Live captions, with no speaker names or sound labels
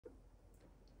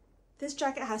This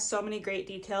jacket has so many great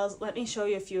details. Let me show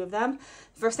you a few of them.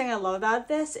 The first thing I love about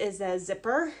this is the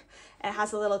zipper. It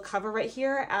has a little cover right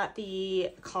here at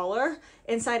the collar,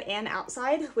 inside and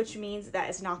outside, which means that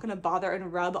it's not gonna bother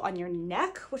and rub on your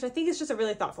neck, which I think is just a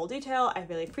really thoughtful detail. I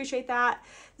really appreciate that.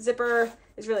 Zipper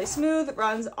is really smooth. It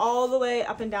runs all the way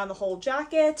up and down the whole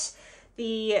jacket.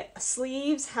 The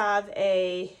sleeves have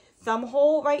a thumb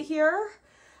hole right here,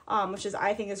 which is,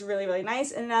 I think, is really, really nice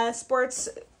in a sports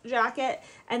jacket.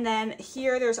 And then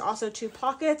here there's also 2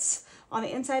 pockets on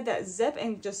the inside that zip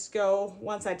and just go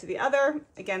one side to the other.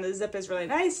 Again, the zip is really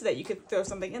nice so that you could throw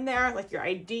something in there like your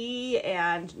ID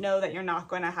and know that you're not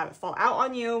going to have it fall out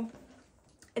on you.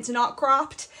 It's not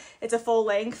cropped. It's a full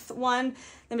length one.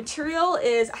 The material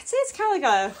is, I'd say it's kind of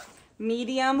like a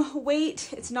medium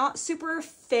weight. It's not super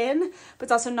thin, but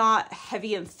it's also not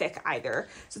heavy and thick either.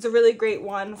 So it's a really great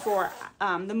one for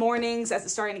the mornings as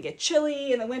it's starting to get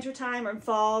chilly in the wintertime or in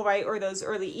fall, right? Or those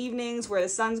early evenings where the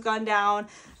sun's gone down.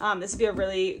 This would be a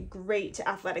really great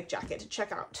athletic jacket to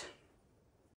check out.